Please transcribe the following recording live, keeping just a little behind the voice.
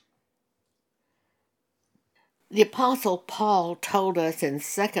The Apostle Paul told us in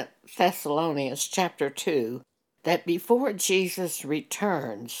 2 Thessalonians chapter 2 that before Jesus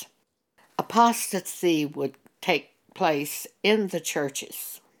returns, apostasy would take place in the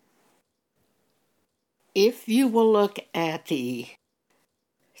churches. If you will look at the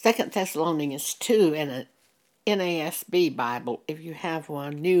 2 Thessalonians 2 in an NASB Bible, if you have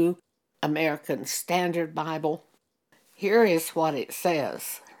one, New American Standard Bible, here is what it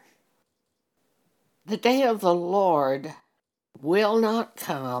says. The day of the Lord will not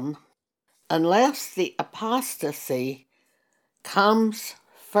come unless the apostasy comes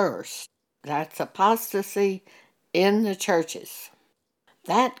first. That's apostasy in the churches.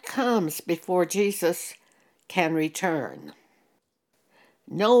 That comes before Jesus can return.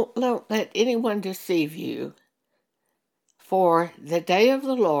 Don't let anyone deceive you, for the day of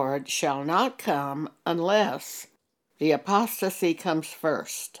the Lord shall not come unless the apostasy comes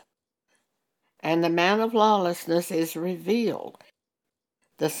first, and the man of lawlessness is revealed,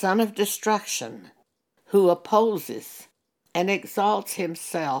 the son of destruction, who opposes and exalts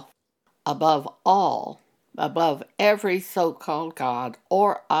himself above all, above every so-called God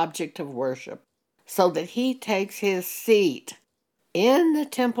or object of worship, so that he takes his seat in the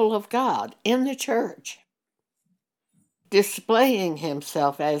temple of God, in the church, displaying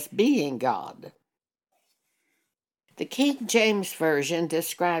himself as being God. The King James Version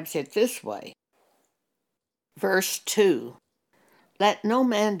describes it this way. Verse 2, let no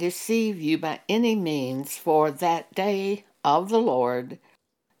man deceive you by any means, for that day of the Lord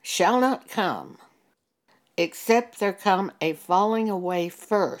shall not come, except there come a falling away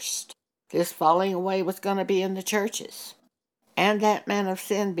first. This falling away was going to be in the churches. And that man of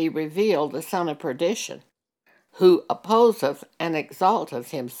sin be revealed, the son of perdition, who opposeth and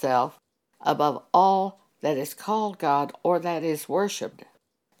exalteth himself above all that is called God or that is worshipped,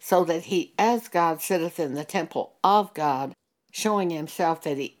 so that he as God sitteth in the temple of God, showing himself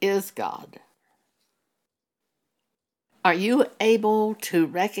that he is God. Are you able to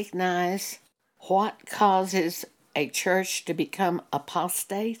recognize what causes a church to become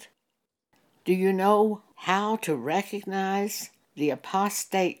apostate? Do you know how to recognize the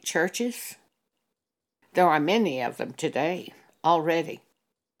apostate churches? There are many of them today already.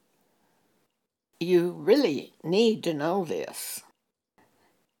 You really need to know this.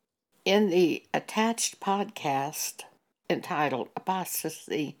 In the attached podcast entitled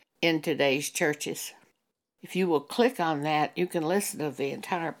Apostasy in Today's Churches, if you will click on that, you can listen to the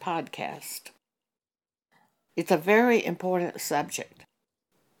entire podcast. It's a very important subject.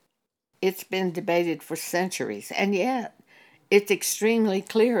 It's been debated for centuries, and yet it's extremely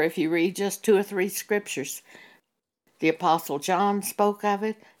clear if you read just 2 or 3 scriptures. The Apostle John spoke of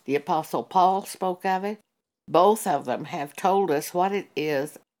it. The Apostle Paul spoke of it. Both of them have told us what it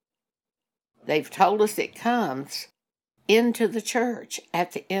is. They've told us it comes into the church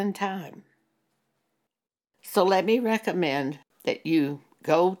at the end time. So let me recommend that you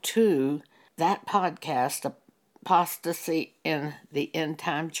go to that podcast, Apostasy in the End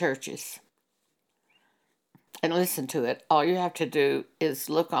Time Churches, and listen to it. All you have to do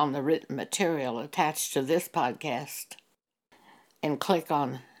is look on the written material attached to this podcast and click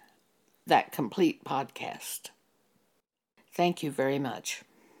on that complete podcast. Thank you very much.